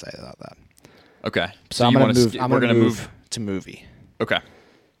lot to say about that. Okay. So I'm you going to wanna move. skip- I'm we're going to gonna move to movie. Okay.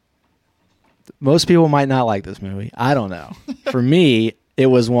 Most people might not like this movie. I don't know. For me, it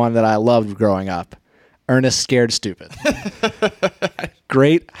was one that I loved growing up. Ernest Scared Stupid.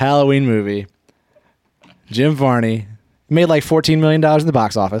 Great Halloween movie. Jim Varney made like $14 million in the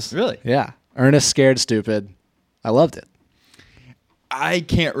box office. Really? Yeah. Ernest Scared Stupid. I loved it. I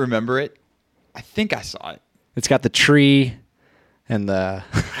can't remember it. I think I saw it. It's got the tree and the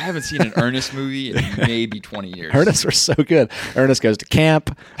I haven't seen an Ernest movie in maybe 20 years. Ernest were so good. Ernest Goes to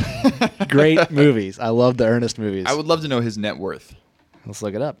Camp. Great movies. I love the Ernest movies. I would love to know his net worth. Let's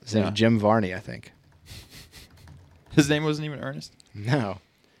look it up. His name Yeah. is Jim Varney, I think. His name wasn't even Ernest. No.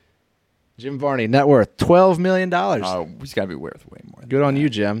 Jim Varney, net worth $12 million. Oh, he's got to be worth way more. Than Good on that. you,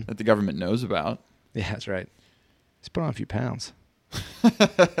 Jim. That the government knows about. Yeah, that's right. He's put on a few pounds.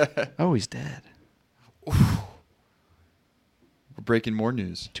 Oh, he's dead. We're breaking more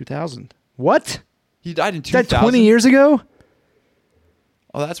news. 2000. What? He died in Is that 2000. 20 years ago?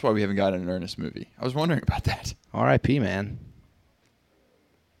 Oh, that's why we haven't gotten an Ernest movie. I was wondering about that. R.I.P., man.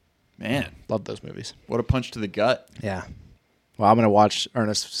 Man, Love those movies. what a punch to the gut. Yeah. Well, I'm going to watch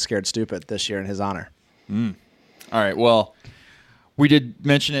Ernest Scared Stupid this year in his honor. All right. Well, we did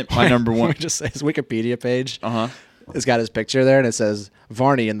mention it. My number Let one. me just say his Wikipedia page. Uh huh. It's got his picture there, and it says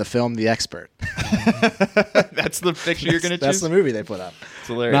Varney in the film The Expert. That's the picture you're gonna That's choose. the movie they put up. It's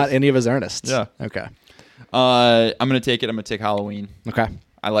hilarious. Not any of his Ernests. Yeah. Okay. I'm gonna take it. I'm gonna take Halloween. Okay.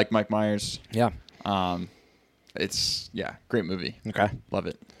 I like Mike Myers. Yeah. It's great movie. Okay. Love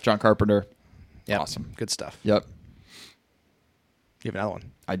it. John Carpenter. Yeah. Awesome. Good stuff. Yep. You have another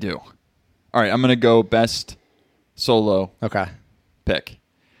one. I do. All right. I'm gonna go best solo Okay. pick.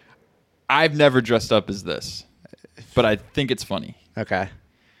 I've never dressed up as this, but I think it's funny. Okay.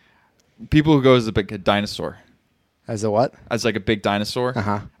 People who go as a big dinosaur, As a what? as like a big dinosaur.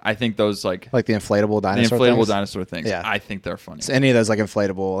 Uh-huh. I think those like Like the inflatable the dinosaur inflatable things? dinosaur things. Yeah. I think they're funny. So any of those like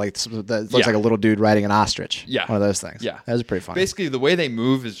inflatable, like that looks Yeah. like a little dude riding an ostrich. Yeah. One of those things. Yeah. That was pretty funny. Basically, the way they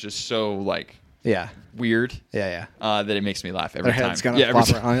move is just so like Yeah. weird Yeah. that it makes me laugh every Their time. head's gonna every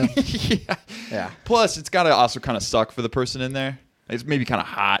flop time. around. Yeah. Yeah. Plus, it's got to also kind of suck for the person in there. It's maybe kind of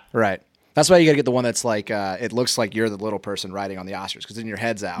hot. Right. That's why you got to get the one that's like, it looks like you're the little person riding on the ostrich because then your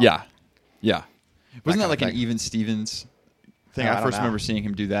head's out. Yeah. Yeah. Wasn't that kind like of an thing. Even Stevens thing? I I don't first know. remember seeing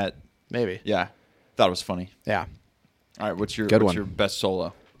him do that. Maybe. Yeah. Thought it was funny. Yeah. All right. What's your Good one. best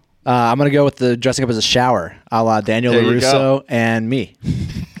solo? I'm going to go with the dressing up as a shower, a la Daniel There you LaRusso and me.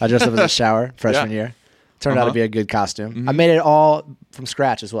 I dressed up as a shower freshman Yeah. year. Turned out to be a good costume. I made it all from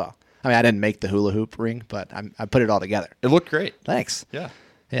scratch as well. I mean, I didn't make the hula hoop ring, but I put it all together. It looked great. Thanks. Yeah.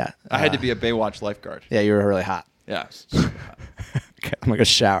 Yeah. I had to be a Baywatch lifeguard. Yeah, you were really hot. Yeah. Okay, I'm going to go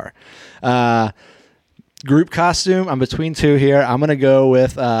shower. Group costume. I'm between two here. I'm going to go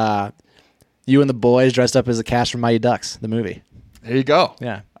with you and the boys dressed up as the cast from Mighty Ducks, the movie. There you go.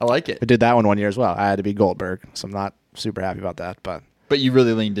 Yeah. I like it. I did that one year as well. I had to be Goldberg, so I'm not super happy about that, but you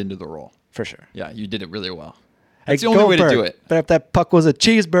really leaned into the role. for sure. Yeah, you did it really well. Hey, That's the only way to Goldberg, do it. But if that puck was a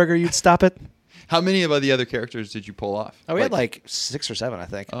cheeseburger, you'd stop it. How many of the other characters did you pull off? Oh, we had like 6 or 7, I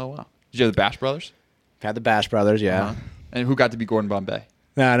think. Oh, wow. Did you have the Bash Brothers? Had the Bash Brothers, yeah. Uh-huh. And who got to be Gordon Bombay?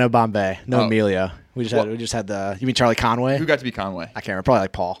 No Bombay, no Oh. Emilio. We just had the. You mean Charlie Conway? Who got to be Conway? I can't remember. Probably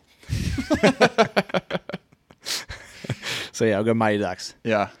like Paul. So yeah, I'll go Mighty Ducks.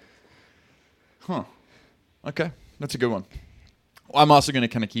 Yeah. Huh. Okay. That's a good one. Well, I'm also going to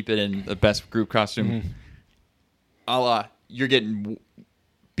kind of keep it in the best group costume. You're getting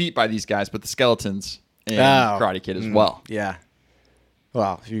beat by these guys, but the skeletons in Karate Kid as well. Yeah.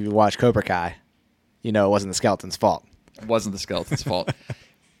 Well, if you watch Cobra Kai, you know it wasn't the skeleton's fault. It wasn't the skeleton's fault.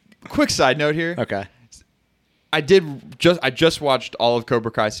 Quick side note here. Okay. I just watched all of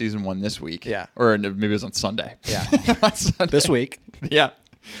Cobra Kai season 1 this week. Yeah. Or maybe it was on Sunday. Yeah. On Sunday. This week. Yeah.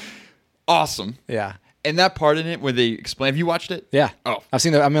 Awesome. Yeah. And that part in it where they explain. Have you watched it? Yeah. Oh. I've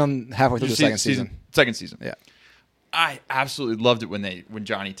seen I'm on halfway through the second season. Second season. Yeah. I absolutely loved it when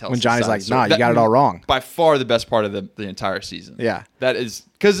Johnny tells. When the Johnny's side like, story. "Nah, you got it all wrong." By far the best part of the entire season. Yeah. That is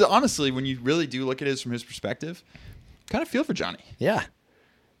because honestly, when you really do look at it from his perspective, kind of feel for Johnny. Yeah.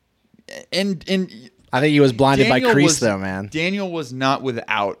 And I think he was blinded by Daniel Kreese, though, man. Daniel was not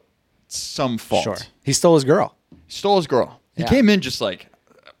without some fault. Sure. He stole his girl. Stole his girl. He Yeah. came in just like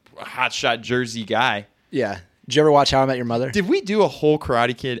a hotshot Jersey guy. Yeah. Did you ever watch How I Met Your Mother? Did we do a whole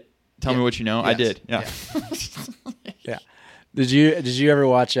Karate Kid? Tell me what you know. I Yes. did. Yeah. Yeah. Did you ever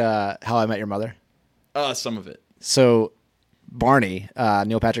watch How I Met Your Mother? Some of it. So Barney,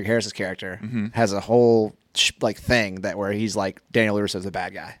 Neil Patrick Harris's character, has a whole thing that where he's like Daniel LaRusso's the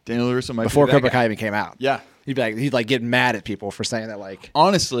bad guy. Daniel LaRusso might Before be the bad Cobra guy. Kai even came out. Yeah. He'd like get mad at people for saying that like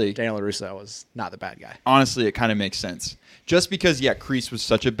Honestly, Daniel LaRusso was not the bad guy. it kind of makes sense. Just because, Kreese was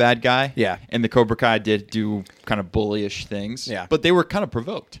such a bad guy. Yeah. And the Cobra Kai did do kind of bullyish things. Yeah. But they were kind of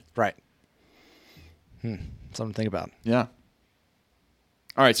provoked. Right. Something to think about. Yeah.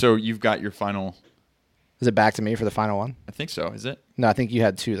 All right. So you've got your final. Is it back to me for the final one? I think so. Is it? No, I think you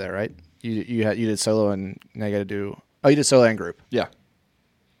had 2 there, right? You did solo and now you got to do. Oh, you did solo and group. Yeah.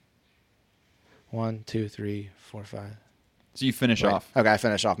 1, 2, 3, 4, 5. So you finish Wait. off. Okay, I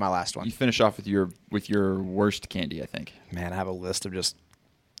finished off my last one. You finish off with your worst candy, I think. Man, I have a list of just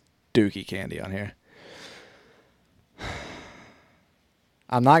dookie candy on here.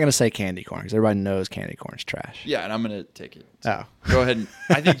 I'm not gonna say candy corn because everybody knows candy corn's trash. Yeah, and I'm gonna take it. Oh, Go ahead.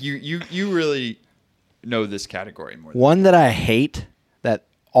 I think you really know this category more. one that I hate that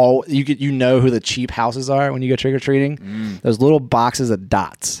you know who the cheap houses are when you go trick or treating. Those little boxes of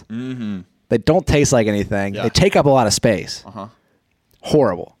dots. Mm-hmm. They don't taste like anything. Yeah. They take up a lot of space. Uh huh.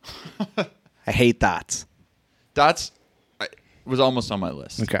 Horrible. I hate dots. Dots was almost on my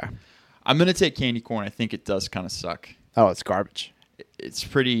list. Okay. I'm gonna take candy corn. I think it does kind of suck. Oh, it's garbage. It's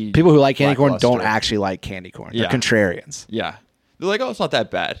pretty. People who like candy corn don't lackluster. actually like candy corn. They're Yeah. contrarians. Yeah, they're like, oh, it's not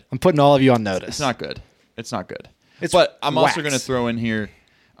that bad. I'm putting all of you on notice. It's not good. It's not good. It's but I'm also wax. going to throw in here.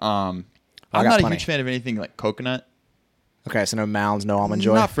 I'm got not a plenty. huge fan of anything like coconut. Okay, so no Mounds, no Almond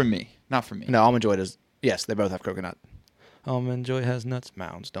Joy. Not for me. Not for me. No, Almond Joy does. Yes, they both have coconut. Almond Joy has nuts.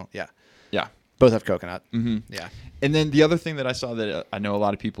 Mounds don't. Yeah, Yeah. both have coconut. Mm-hmm. Yeah. And then the other thing that I saw that I know a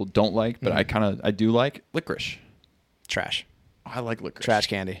lot of people don't like, but Mm-hmm. I do like licorice. Trash. I like licorice. Trash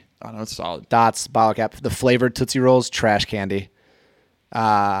candy. I know it's solid. Dots, bottle cap. The flavored Tootsie Rolls, trash candy.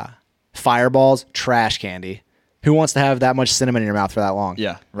 Fireballs, trash candy. Who wants to have that much cinnamon in your mouth for that long?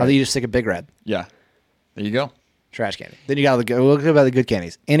 Yeah, I right. think you just stick a Big Red. Yeah. There you go. Trash candy. Then you got the good. We'll talk about the good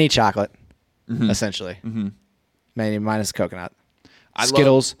candies. Any chocolate, essentially. Mm-hmm. Maybe minus coconut. I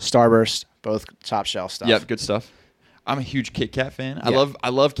Skittles, Starburst, both top shelf stuff. Yep, good stuff. I'm a huge Kit Kat fan. Yeah. I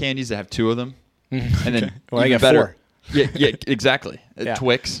love candies that have 2 of them, and then Well, I even get better. 4. Yeah, exactly. Yeah.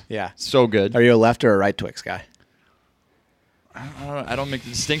 Twix. Yeah. So good. Are you a left or a right Twix guy? I don't make the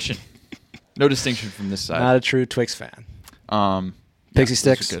distinction. No distinction from this side. Not a true Twix fan. Pixie those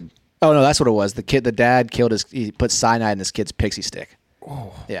sticks. are good. Oh no, that's what it was. The dad killed he put cyanide in his kid's pixie stick.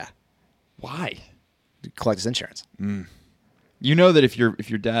 Oh, Yeah, why? to collect his insurance. You know that if your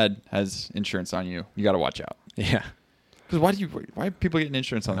dad has insurance on you, you got to watch out. Yeah. Because why are people getting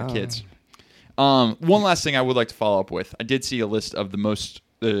insurance on their kids? One last thing I would like to follow up with. I did see a list of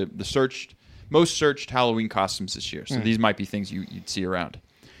the searched most searched Halloween costumes this year. So these might be things you'd see around.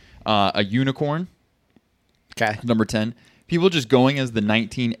 A unicorn. Okay. Number 10. People just going as the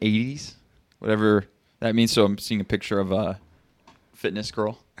 1980s, whatever that means. So I'm seeing a picture of a fitness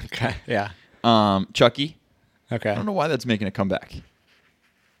girl. Okay. Yeah. Chucky. Okay. I don't know why that's making a comeback.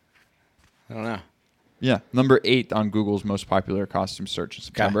 I don't know. Yeah. Number 8 on Google's most popular costume search in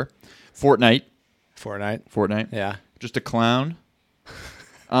September. Fortnite. Fortnite. Yeah. Just a clown.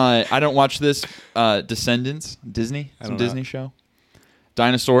 I don't watch this. Descendants. Disney. Some Disney show.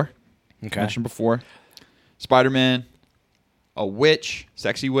 Dinosaur. Okay. Mentioned before. Spider-Man. A witch.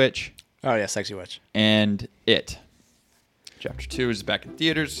 Sexy witch. Oh, yeah. Sexy witch. And It. Chapter 2 is back in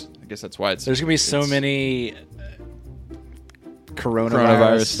theaters. I guess that's why it's... There's going to be so many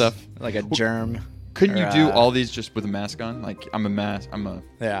coronavirus stuff. Like a germ. Couldn't you do all these just with a mask on? Like,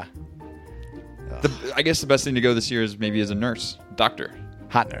 Yeah. I guess the best thing to go this year is maybe as a nurse. Doctor.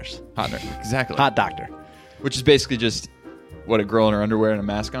 Hot nurse. Hot nurse. Exactly. Hot doctor. Which is basically just, what, a girl in her underwear and a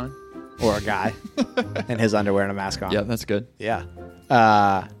mask on? Or a guy in his underwear and a mask on. Yeah, that's good. Yeah.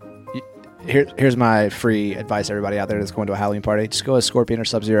 Here's my free advice, everybody out there that's going to a Halloween party. Just go as Scorpion or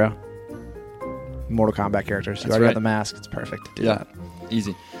Sub-Zero. Mortal Kombat characters. You already got the mask. It's perfect. Do that.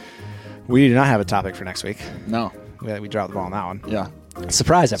 Easy. We do not have a topic for next week. No. We dropped the ball on that one. Yeah.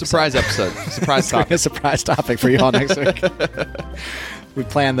 Surprise episode. Surprise episode. Surprise topic. A surprise topic for you all next week. We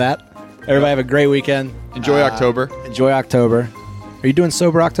planned that. Everybody have a great weekend. Enjoy October. Enjoy October. Are you doing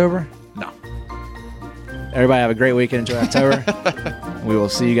Sober October? No. Everybody have a great weekend. Enjoy October. We will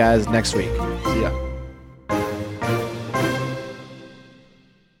see you guys next week. See ya.